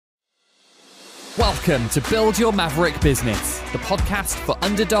Welcome to Build Your Maverick Business, the podcast for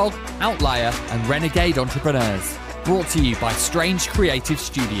underdog, outlier, and renegade entrepreneurs. Brought to you by Strange Creative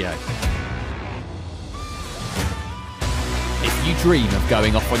Studio. If you dream of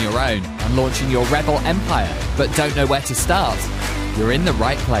going off on your own and launching your rebel empire, but don't know where to start, you're in the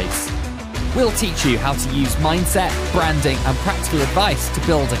right place. We'll teach you how to use mindset, branding, and practical advice to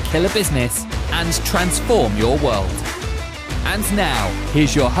build a killer business and transform your world. And now,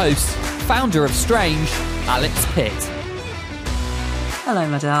 here's your host, founder of Strange, Alex Pitt. Hello,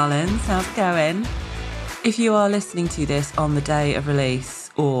 my darlings. How's it going? If you are listening to this on the day of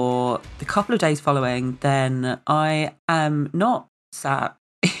release or the couple of days following, then I am not sat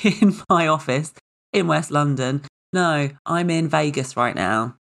in my office in West London. No, I'm in Vegas right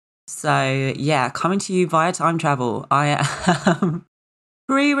now. So yeah, coming to you via time travel. I am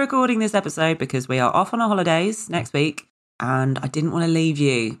pre-recording this episode because we are off on our holidays next week. And I didn't want to leave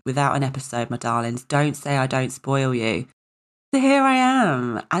you without an episode, my darlings. Don't say I don't spoil you. So here I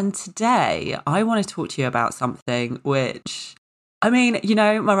am. And today I want to talk to you about something which, I mean, you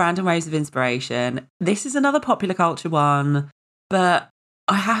know, my random waves of inspiration. This is another popular culture one, but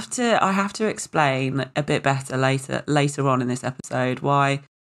I have to explain a bit better later on in this episode why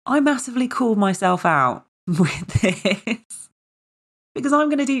I massively called myself out with this. Because I'm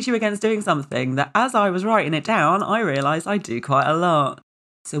going to teach you against doing something that, as I was writing it down, I realised I do quite a lot.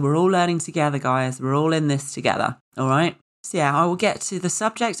 So we're all learning together, guys. We're all in this together, all right? So yeah, I will get to the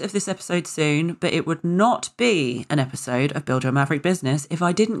subject of this episode soon, but it would not be an episode of Build Your Maverick Business if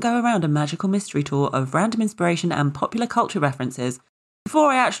I didn't go around a magical mystery tour of random inspiration and popular culture references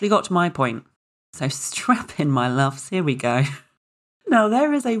before I actually got to my point. So strap in, my loves. Here we go. Now,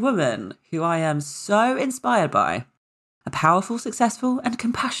 there is a woman who I am so inspired by. A powerful, successful, and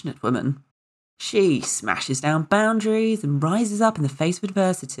compassionate woman. She smashes down boundaries and rises up in the face of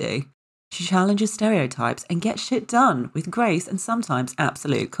adversity. She challenges stereotypes and gets shit done with grace and sometimes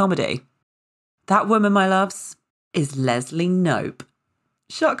absolute comedy. That woman, my loves, is Leslie Knope.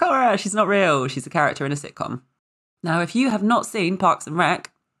 Shock horror, she's not real. She's a character in a sitcom. Now, if you have not seen Parks and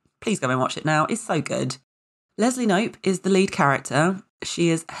Rec, please go and watch it now. It's so good. Leslie Knope is the lead character. She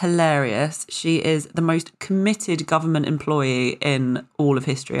is hilarious. She is the most committed government employee in all of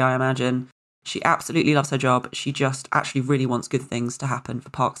history, I imagine. She absolutely loves her job. She just actually really wants good things to happen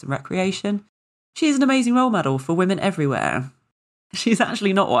for Parks and Recreation. She is an amazing role model for women everywhere. She's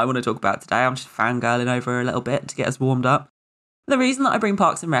actually not what I want to talk about today. I'm just fangirling over her a little bit to get us warmed up. The reason that I bring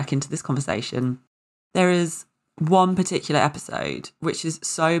Parks and Rec into this conversation, there is one particular episode which is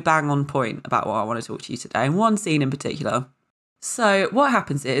so bang on point about what I want to talk to you today, and one scene in particular. So what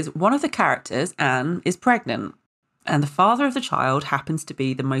happens is one of the characters, Anne, is pregnant, and the father of the child happens to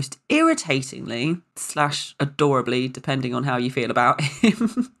be the most irritatingly / adorably, depending on how you feel about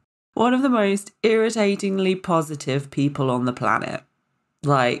him, one of the most irritatingly positive people on the planet.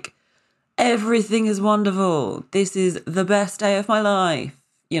 Like, everything is wonderful. This is the best day of my life.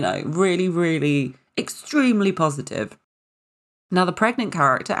 You know, really, really extremely positive. Now, the pregnant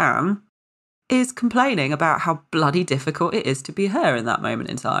character, Anne, is complaining about how bloody difficult it is to be her in that moment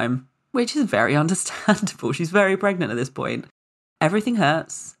in time, which is very understandable. She's very pregnant at this point. Everything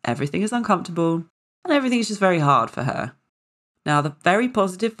hurts, everything is uncomfortable, and everything is just very hard for her. Now, the very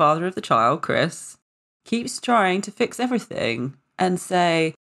positive father of the child, Chris, keeps trying to fix everything and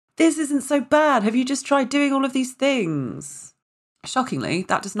say, "This isn't so bad. Have you just tried doing all of these things?" Shockingly,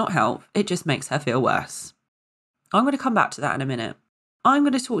 that does not help. It just makes her feel worse. I'm going to come back to that in a minute. I'm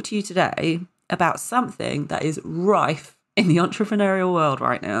going to talk to you today about something that is rife in the entrepreneurial world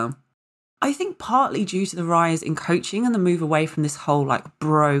right now. I think partly due to the rise in coaching and the move away from this whole like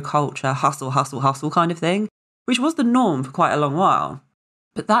bro culture, hustle, hustle, hustle kind of thing, which was the norm for quite a long while.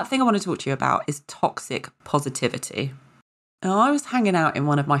 But that thing I want to talk to you about is toxic positivity. Now, I was hanging out in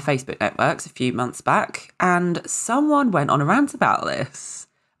one of my Facebook networks a few months back, and someone went on a rant about this,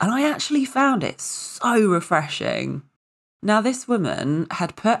 and I actually found it so refreshing. Now, this woman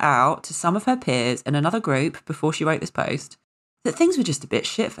had put out to some of her peers in another group before she wrote this post that things were just a bit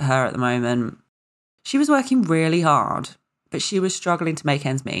shit for her at the moment. She was working really hard, but she was struggling to make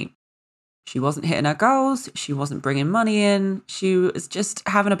ends meet. She wasn't hitting her goals, she wasn't bringing money in, she was just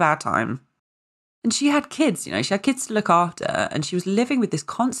having a bad time. And she had kids, you know, she had kids to look after, and she was living with this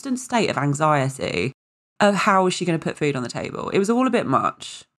constant state of anxiety of how was she going to put food on the table. It was all a bit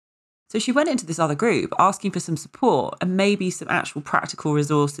much. So she went into this other group asking for some support and maybe some actual practical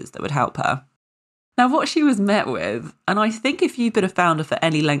resources that would help her. Now, what she was met with, and I think if you've been a founder for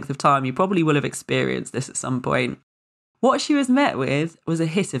any length of time, you probably will have experienced this at some point. What she was met with was a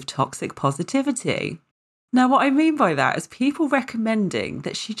hit of toxic positivity. Now, what I mean by that is people recommending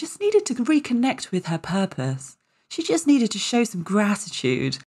that she just needed to reconnect with her purpose. She just needed to show some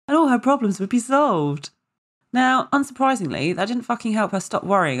gratitude and all her problems would be solved. Now, unsurprisingly, that didn't fucking help her stop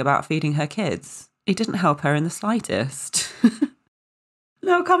worrying about feeding her kids. It didn't help her in the slightest.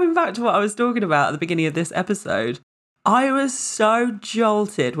 Now, coming back to what I was talking about at the beginning of this episode, I was so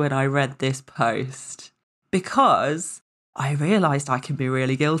jolted when I read this post because I realised I can be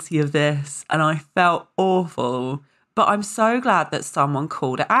really guilty of this and I felt awful. But I'm so glad that someone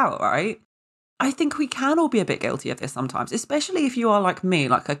called it out, right? I think we can all be a bit guilty of this sometimes, especially if you are like me,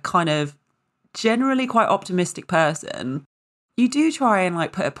 like a kind of generally quite optimistic person. You do try and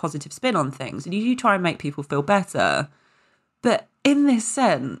like put a positive spin on things and you do try and make people feel better. But in this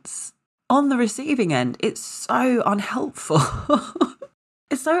sense, on the receiving end, it's so unhelpful.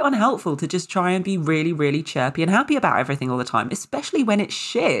 It's so unhelpful to just try and be really, really chirpy and happy about everything all the time, especially when it's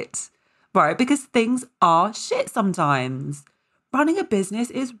shit, right? Because things are shit sometimes. Running a business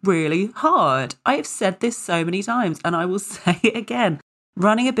is really hard. I have said this so many times and I will say it again.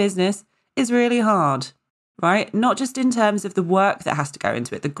 Running a business is really hard, right? Not just in terms of the work that has to go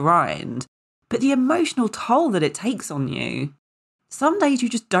into it, the grind, but the emotional toll that it takes on you. Some days you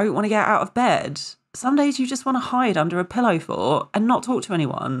just don't want to get out of bed. Some days you just want to hide under a pillow fort and not talk to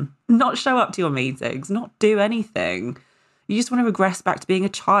anyone, not show up to your meetings, not do anything. You just want to regress back to being a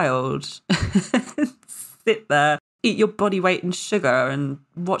child. Sit there, eat your body weight in sugar and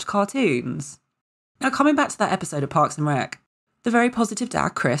watch cartoons. Now, coming back to that episode of Parks and Rec, the very positive dad,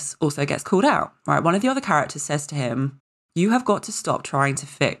 Chris, also gets called out, right? One of the other characters says to him, "You have got to stop trying to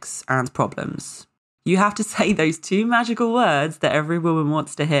fix Anne's problems. You have to say those two magical words that every woman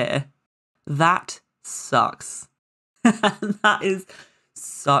wants to hear. That sucks." And that is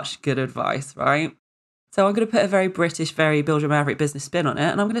such good advice, right? So I'm going to put a very British, very Build Your Maverick Business spin on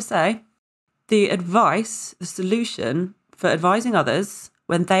it. And I'm going to say the advice, the solution for advising others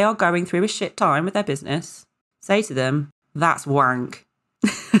when they are going through a shit time with their business, say to them, "That's wank."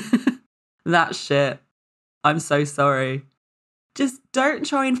 That's shit. I'm so sorry. Just don't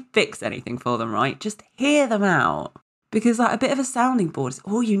try and fix anything for them, right? Just hear them out. Because like a bit of a sounding board is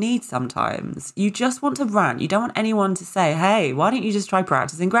all you need sometimes. You just want to rant. You don't want anyone to say, "Hey, why don't you just try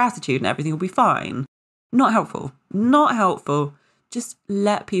practicing gratitude and everything will be fine?" Not helpful. Not helpful. Just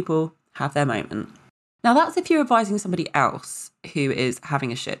let people have their moment. Now that's if you're advising somebody else who is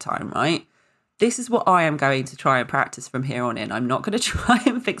having a shit time, right? This is what I am going to try and practice from here on in. I'm not going to try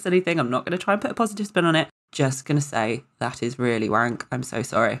and fix anything. I'm not going to try and put a positive spin on it. Just going to say, that is really wank. I'm so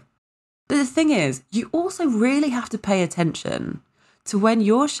sorry. But the thing is, you also really have to pay attention to when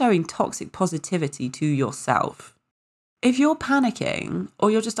you're showing toxic positivity to yourself. If you're panicking or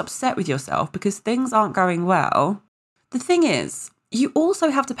you're just upset with yourself because things aren't going well, the thing is, you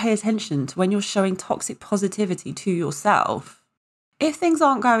also have to pay attention to when you're showing toxic positivity to yourself. If things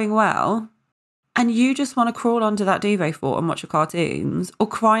aren't going well, and you just want to crawl onto that duvet fort and watch your cartoons, or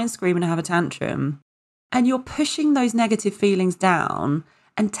cry and scream and have a tantrum, and you're pushing those negative feelings down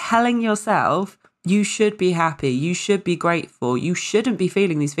and telling yourself you should be happy, you should be grateful, you shouldn't be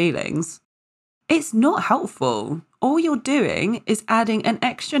feeling these feelings, it's not helpful. All you're doing is adding an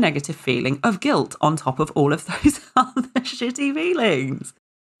extra negative feeling of guilt on top of all of those other shitty feelings.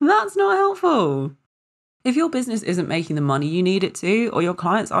 That's not helpful. If your business isn't making the money you need it to, or your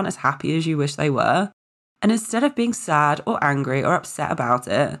clients aren't as happy as you wish they were, and instead of being sad or angry or upset about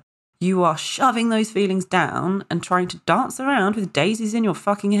it, you are shoving those feelings down and trying to dance around with daisies in your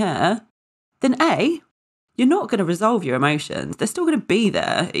fucking hair, then A, you're not going to resolve your emotions. They're still going to be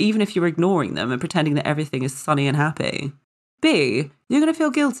there, even if you're ignoring them and pretending that everything is sunny and happy. B, you're going to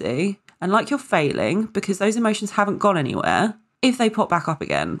feel guilty and like you're failing because those emotions haven't gone anywhere if they pop back up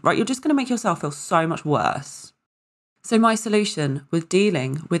again, right? You're just going to make yourself feel so much worse. So my solution with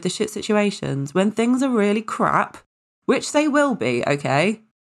dealing with the shit situations when things are really crap, which they will be, okay?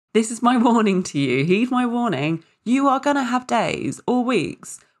 This is my warning to you. Heed my warning. You are going to have days or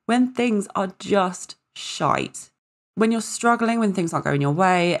weeks when things are just shite. When you're struggling, when things aren't going your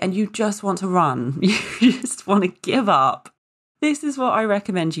way and you just want to run. You just want to give up. This is what I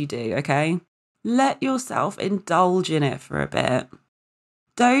recommend you do, okay? Let yourself indulge in it for a bit.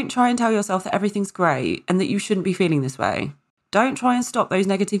 Don't try and tell yourself that everything's great and that you shouldn't be feeling this way. Don't try and stop those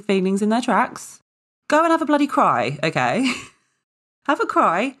negative feelings in their tracks. Go and have a bloody cry, okay? Have a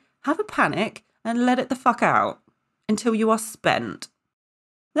cry, have a panic, and let it the fuck out until you are spent.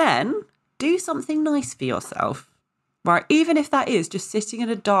 Then do something nice for yourself, right? Even if that is just sitting in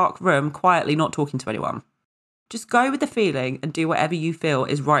a dark room quietly not talking to anyone. Just go with the feeling and do whatever you feel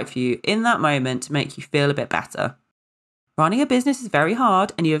is right for you in that moment to make you feel a bit better. Running a business is very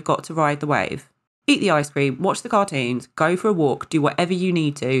hard and you have got to ride the wave. Eat the ice cream, watch the cartoons, go for a walk, do whatever you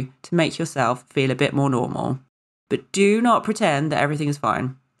need to make yourself feel a bit more normal. But do not pretend that everything is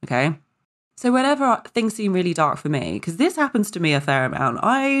fine, okay? So whenever things seem really dark for me, because this happens to me a fair amount,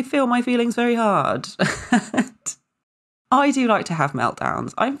 I feel my feelings very hard. I do like to have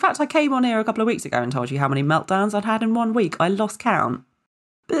meltdowns. In fact, I came on here a couple of weeks ago and told you how many meltdowns I'd had in 1 week. I lost count.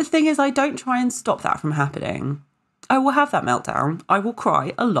 But the thing is, I don't try and stop that from happening. I will have that meltdown. I will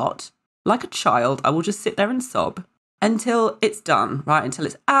cry a lot. Like a child, I will just sit there and sob until it's done, right? Until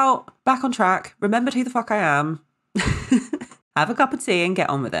it's out, back on track, remembered who the fuck I am, have a cup of tea and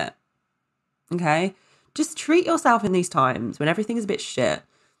get on with it. Okay? Just treat yourself in these times when everything is a bit shit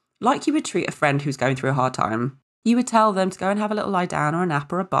like you would treat a friend who's going through a hard time. You would tell them to go and have a little lie down or a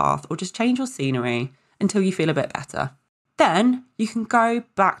nap or a bath or just change your scenery until you feel a bit better. Then you can go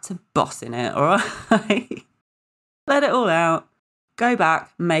back to bossing it, all right? Let it all out. Go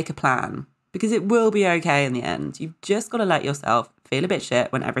back, make a plan, because it will be okay in the end. You've just got to let yourself feel a bit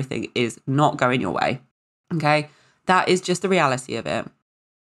shit when everything is not going your way. Okay? That is just the reality of it.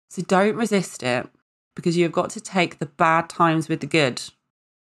 So don't resist it, because you've got to take the bad times with the good.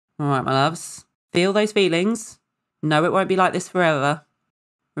 All right, my loves. Feel those feelings. Know it won't be like this forever.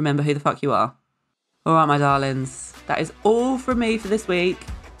 Remember who the fuck you are. All right, my darlings. That is all from me for this week.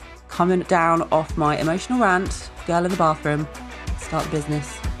 Coming down off my emotional rant, girl in the bathroom, start the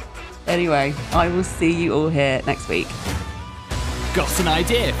business. Anyway, I will see you all here next week. Got an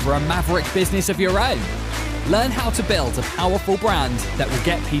idea for a maverick business of your own? Learn how to build a powerful brand that will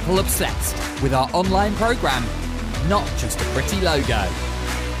get people obsessed with our online program, not just a pretty logo.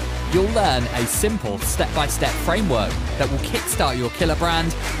 You'll learn a simple step-by-step framework that will kickstart your killer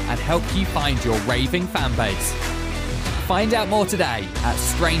brand and help you find your raving fan base. Find out more today at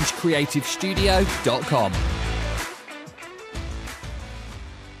strangecreativestudio.com.